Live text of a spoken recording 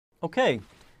Okay,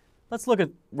 let's look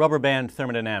at rubber band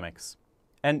thermodynamics.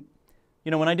 And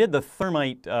when I did the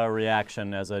thermite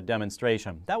reaction as a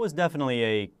demonstration, that was definitely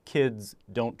a kids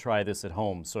don't try this at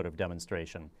home sort of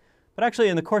demonstration. But actually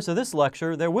in the course of this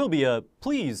lecture, there will be a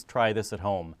please try this at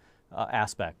home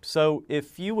aspect. So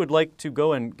if you would like to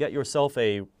go and get yourself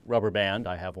a rubber band,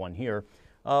 I have one here,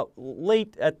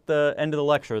 late at the end of the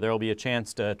lecture there will be a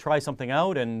chance to try something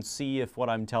out and see if what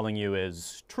I'm telling you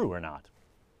is true or not.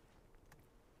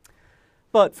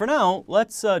 But for now,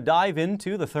 let's dive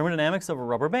into the thermodynamics of a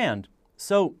rubber band.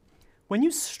 So when you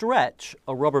stretch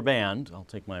a rubber band, I'll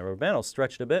take my rubber band, I'll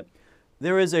stretch it a bit,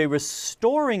 there is a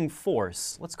restoring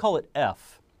force, let's call it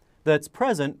F, that's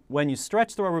present when you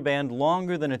stretch the rubber band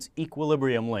longer than its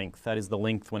equilibrium length, that is the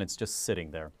length when it's just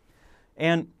sitting there.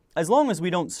 And as long as we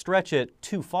don't stretch it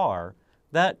too far,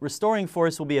 that restoring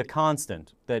force will be a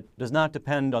constant that does not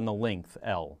depend on the length,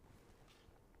 L.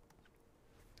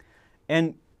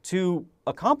 And to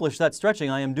accomplish that stretching,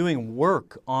 I am doing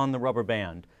work on the rubber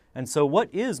band. And so what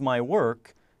is my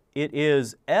work? It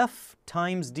is F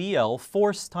times dl,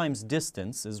 force times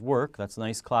distance is work. That's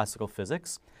nice classical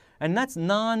physics. And that's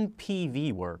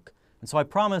non-PV work. And so I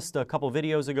promised a couple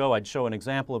videos ago I'd show an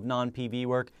example of non-PV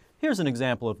work. Here's an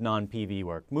example of non-PV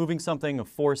work, moving something of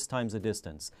force times a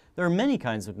distance. There are many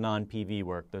kinds of non-PV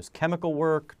work. There's chemical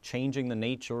work, changing the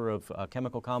nature of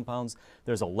chemical compounds.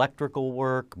 There's electrical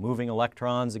work, moving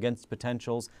electrons against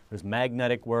potentials. There's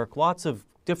magnetic work, lots of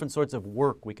different sorts of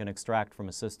work we can extract from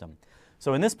a system.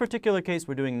 So in this particular case,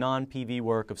 we're doing non-PV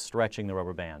work of stretching the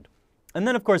rubber band. And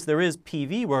then, of course, there is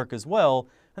PV work as well,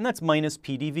 and that's minus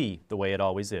PdV, the way it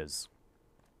always is.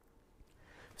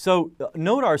 So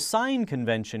note our sign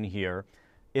convention here.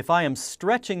 If I am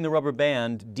stretching the rubber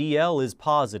band, dl is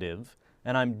positive,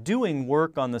 and I'm doing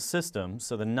work on the system,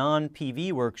 so the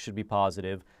non-PV work should be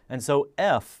positive, and so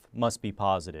F must be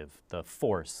positive, the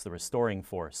force, the restoring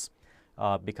force,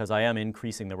 because I am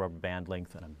increasing the rubber band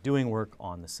length and I'm doing work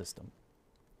on the system.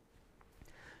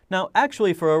 Now,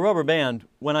 actually, for a rubber band,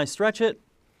 when I stretch it,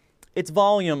 its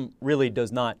volume really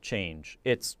does not change.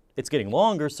 It's getting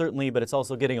longer, certainly, but it's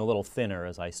also getting a little thinner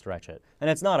as I stretch it. And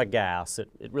it's not a gas. It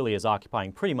really is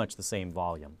occupying pretty much the same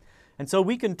volume. And so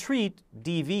we can treat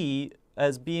dV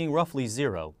as being roughly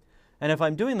 0. And if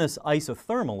I'm doing this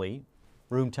isothermally,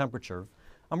 room temperature,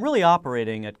 I'm really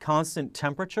operating at constant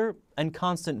temperature and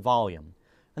constant volume.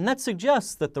 And that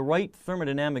suggests that the right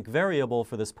thermodynamic variable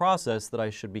for this process that I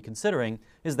should be considering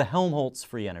is the Helmholtz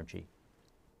free energy.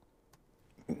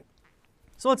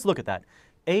 So let's look at that.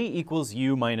 A equals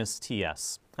U minus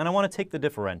Ts, and I want to take the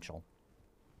differential.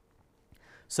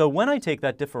 So when I take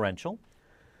that differential,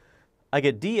 I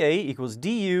get dA equals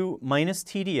du minus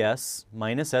TdS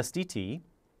minus SdT,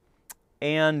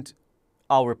 and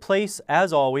I'll replace,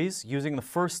 as always, using the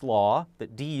first law,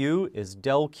 that du is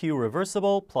del Q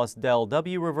reversible plus del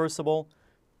W reversible,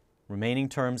 remaining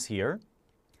terms here.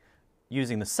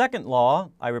 Using the second law,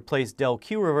 I replace del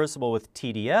Q reversible with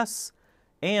TdS,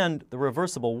 and the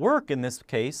reversible work in this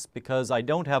case, because I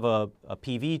don't have a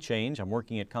PV change, I'm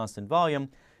working at constant volume,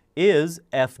 is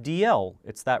FdL.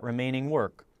 It's that remaining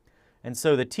work. And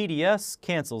so the TdS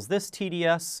cancels this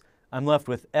TdS. I'm left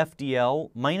with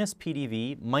FdL minus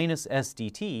PdV minus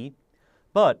SdT,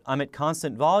 but I'm at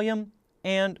constant volume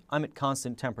and I'm at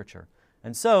constant temperature.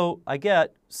 And so I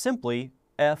get simply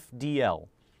FdL.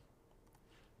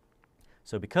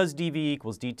 So because dV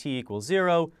equals dt equals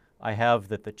 0, I have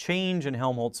that the change in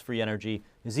Helmholtz free energy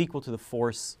is equal to the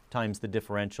force times the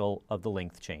differential of the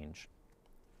length change.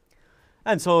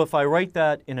 And so if I write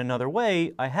that in another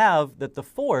way, I have that the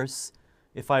force,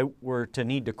 if I were to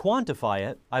need to quantify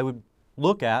it, I would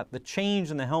look at the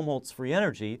change in the Helmholtz free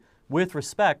energy with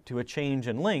respect to a change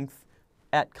in length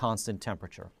at constant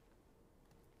temperature.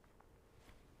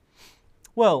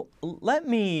 Well, let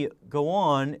me go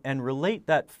on and relate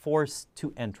that force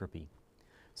to entropy.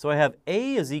 So I have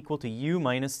A is equal to U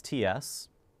minus Ts,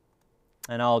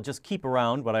 and I'll just keep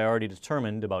around what I already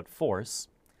determined about force.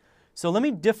 So let me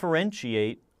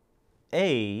differentiate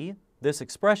A, this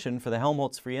expression for the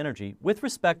Helmholtz free energy, with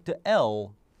respect to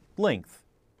L, length.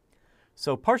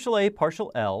 So partial A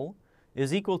partial L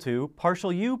is equal to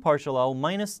partial U partial L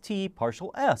minus T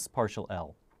partial S partial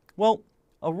L. Well,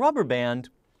 a rubber band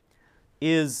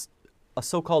is a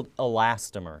so-called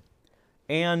elastomer,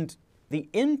 and the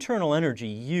internal energy,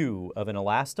 U, of an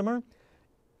elastomer,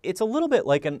 it's a little bit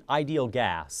like an ideal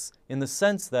gas in the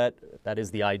sense that, that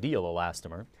is the ideal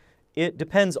elastomer, it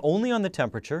depends only on the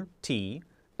temperature, T,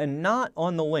 and not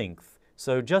on the length.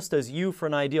 So just as U for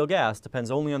an ideal gas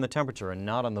depends only on the temperature and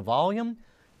not on the volume,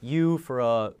 U for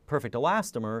a perfect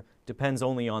elastomer depends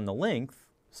only on the length,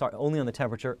 only on the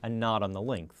temperature and not on the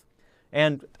length.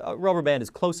 And a rubber band is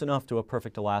close enough to a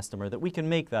perfect elastomer that we can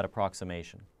make that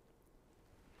approximation.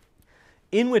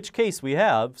 In which case we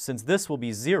have, since this will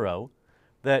be 0,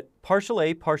 that partial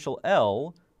A partial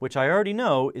L, which I already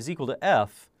know is equal to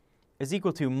F, is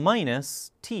equal to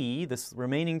minus T, this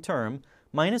remaining term,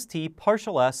 minus T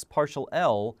partial S partial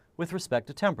L with respect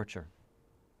to temperature.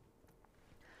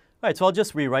 All right, so I'll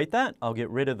just rewrite that. I'll get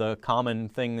rid of the common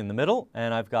thing in the middle,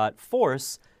 and I've got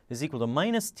force is equal to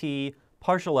minus T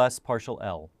partial S partial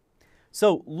L.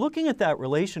 So looking at that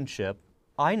relationship,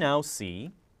 I now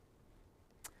see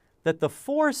that the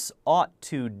force ought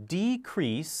to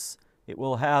decrease. It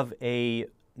will have a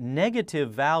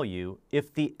negative value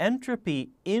if the entropy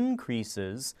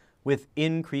increases with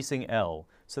increasing L.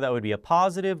 So that would be a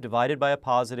positive divided by a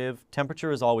positive.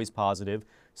 Temperature is always positive,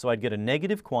 so I'd get a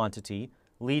negative quantity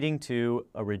leading to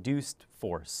a reduced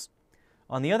force.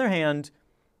 On the other hand,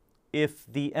 if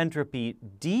the entropy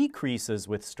decreases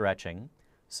with stretching,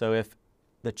 so if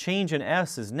the change in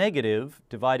S is negative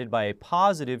divided by a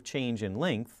positive change in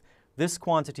length, this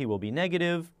quantity will be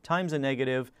negative times a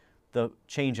negative. The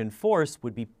change in force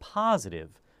would be positive,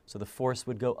 so the force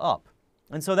would go up.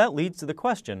 And so that leads to the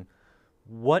question,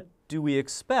 what do we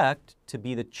expect to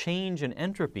be the change in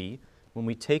entropy when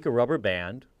we take a rubber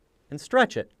band and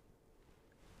stretch it?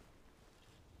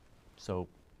 So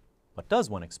what does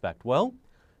one expect? Well,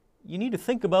 you need to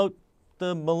think about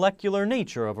the molecular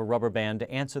nature of a rubber band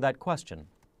to answer that question.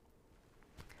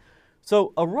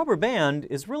 So a rubber band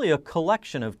is really a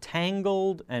collection of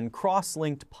tangled and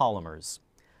cross-linked polymers.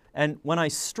 And when I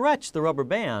stretch the rubber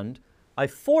band, I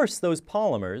force those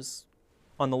polymers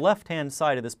on the left-hand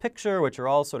side of this picture, which are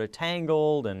all sort of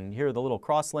tangled, and here are the little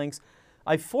cross-links.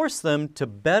 I force them to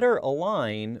better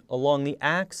align along the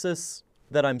axis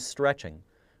that I'm stretching.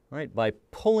 Right? By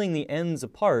pulling the ends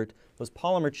apart, those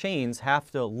polymer chains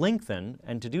have to lengthen,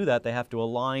 and to do that, they have to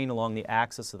align along the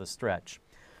axis of the stretch.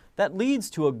 That leads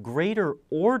to a greater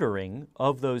ordering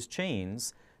of those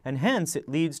chains, and hence it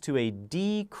leads to a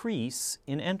decrease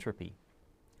in entropy.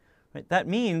 Right? That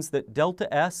means that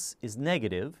delta S is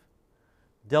negative,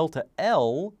 delta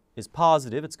L is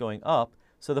positive, it's going up,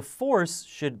 so the force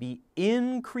should be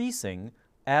increasing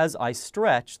as I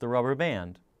stretch the rubber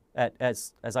band,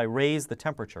 as I raise the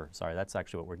temperature. Sorry, that's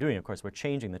actually what we're doing, of course, we're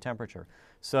changing the temperature.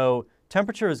 So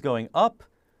temperature is going up,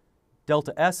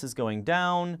 delta S is going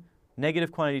down,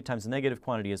 negative quantity times negative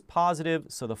quantity is positive,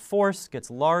 so the force gets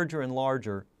larger and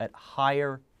larger at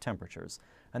higher temperatures.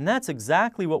 And that's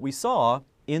exactly what we saw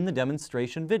in the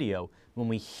demonstration video. When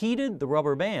we heated the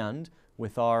rubber band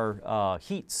with our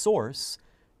heat source,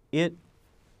 it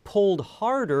pulled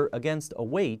harder against a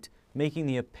weight, making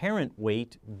the apparent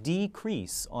weight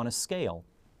decrease on a scale.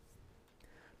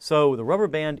 So the rubber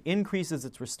band increases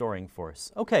its restoring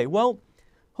force. Okay, well,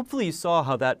 hopefully you saw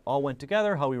how that all went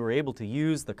together, how we were able to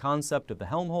use the concept of the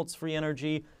Helmholtz free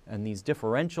energy and these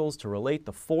differentials to relate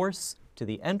the force to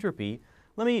the entropy.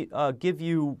 Let me give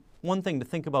you one thing to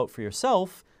think about for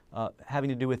yourself, having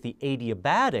to do with the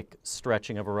adiabatic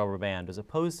stretching of a rubber band as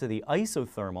opposed to the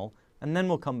isothermal, and then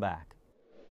we'll come back.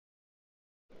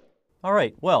 All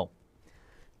right, well,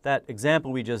 that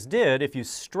example we just did, if you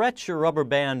stretch your rubber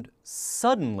band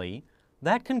suddenly,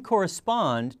 that can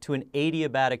correspond to an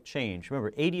adiabatic change.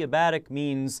 Remember, adiabatic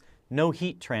means no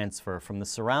heat transfer from the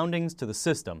surroundings to the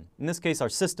system. In this case, our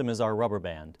system is our rubber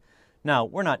band. Now,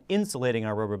 we're not insulating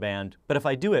our rubber band, but if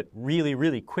I do it really,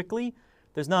 really quickly,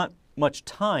 there's not much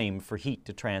time for heat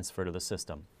to transfer to the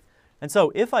system. And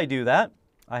so if I do that,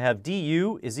 I have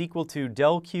du is equal to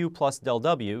del q plus del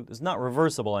w. It's not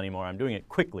reversible anymore. I'm doing it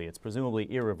quickly. It's presumably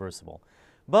irreversible.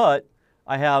 But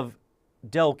I have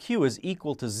del q is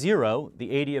equal to 0, the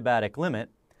adiabatic limit.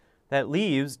 That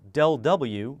leaves del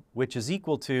w, which is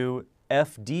equal to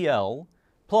f dl,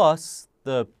 plus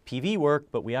the PV work,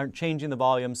 but we aren't changing the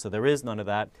volume, so there is none of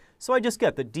that. So I just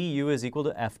get that du is equal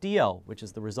to f dl, which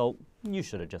is the result you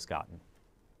should have just gotten.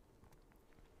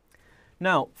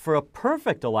 Now, for a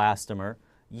perfect elastomer,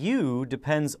 U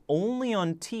depends only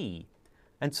on T.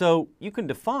 And so you can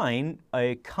define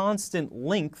a constant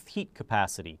length heat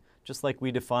capacity, just like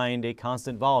we defined a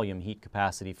constant volume heat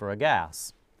capacity for a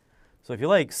gas. So if you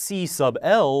like, C sub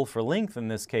L for length in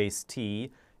this case,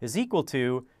 T, is equal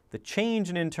to the change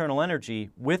in internal energy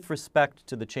with respect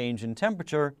to the change in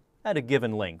temperature at a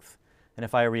given length. And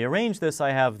if I rearrange this,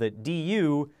 I have that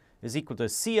du is equal to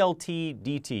CLT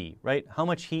dt, right? How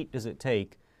much heat does it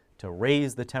take to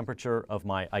raise the temperature of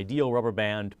my ideal rubber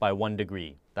band by 1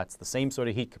 degree? That's the same sort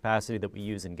of heat capacity that we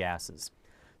use in gases.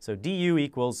 So du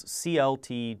equals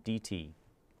CLT dt.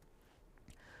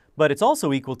 But it's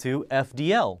also equal to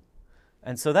FDL.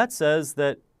 And so that says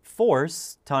that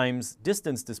force times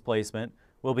distance displacement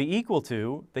will be equal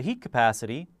to the heat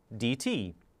capacity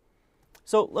dt.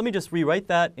 So let me just rewrite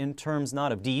that in terms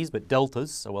not of d's but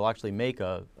deltas, so we'll actually make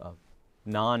a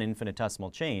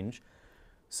non-infinitesimal change.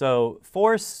 So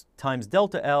force times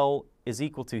delta L is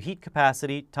equal to heat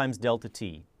capacity times delta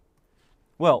T.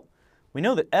 Well, we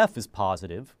know that F is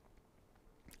positive,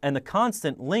 and the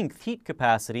constant length heat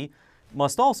capacity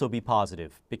must also be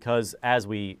positive, because as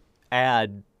we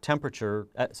add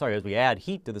as we add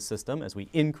heat to the system, as we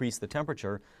increase the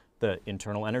temperature, the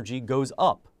internal energy goes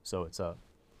up. So it's a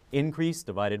increase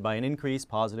divided by an increase,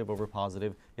 positive over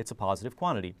positive, it's a positive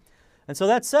quantity. And so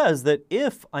that says that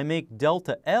if I make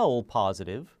delta L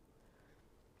positive,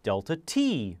 delta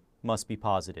T must be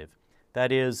positive.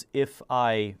 That is, if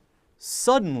I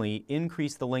suddenly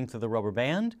increase the length of the rubber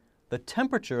band, the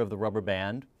temperature of the rubber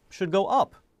band should go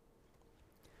up.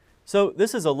 So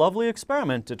this is a lovely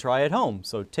experiment to try at home.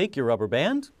 So take your rubber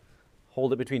band,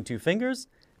 hold it between two fingers,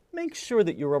 make sure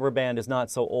that your rubber band is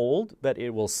not so old that it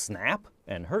will snap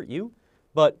and hurt you,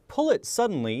 but pull it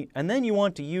suddenly, and then you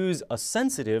want to use a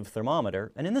sensitive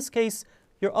thermometer, and in this case,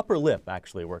 your upper lip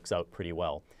actually works out pretty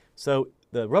well. So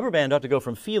the rubber band ought to go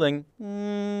from feeling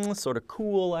sort of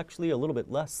cool, actually a little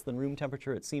bit less than room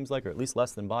temperature it seems like, or at least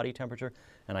less than body temperature,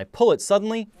 and I pull it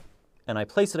suddenly, and I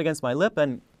place it against my lip,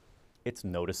 and it's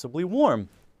noticeably warm.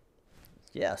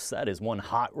 Yes, that is one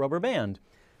hot rubber band.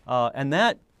 And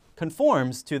that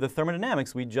conforms to the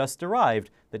thermodynamics we just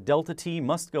derived, that delta T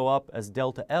must go up as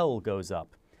delta L goes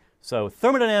up. So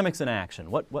thermodynamics in action.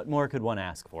 What more could one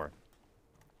ask for?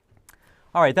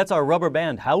 All right, that's our rubber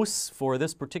band house for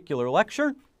this particular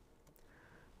lecture.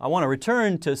 I want to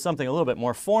return to something a little bit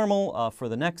more formal for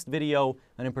the next video,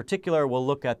 and in particular, we'll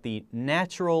look at the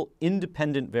natural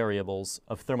independent variables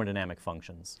of thermodynamic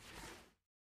functions.